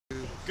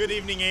Good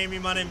evening, Amy.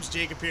 My name is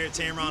Jacob here at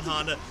Tameron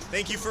Honda.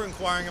 Thank you for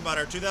inquiring about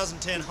our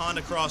 2010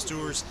 Honda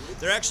Crosstours.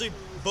 They're actually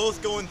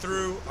both going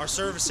through our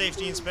service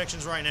safety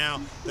inspections right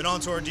now, then on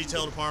to our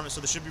detail department,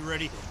 so they should be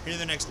ready here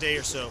the next day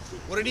or so.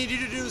 What I need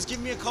you to do is give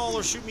me a call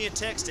or shoot me a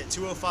text at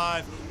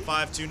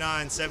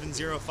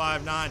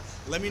 205-529-7059.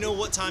 Let me know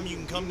what time you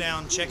can come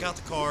down, check out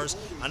the cars.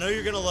 I know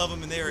you're going to love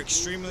them, and they are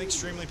extremely,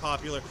 extremely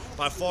popular.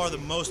 By far the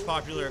most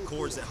popular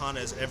Accords that Honda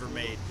has ever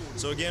made.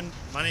 So again,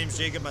 my name's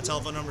Jacob. My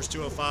telephone number is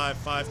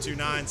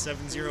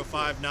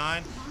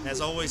 205-529-7059. As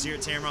always, here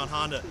at Tameron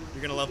Honda,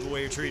 you're going to love the way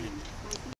you're treated.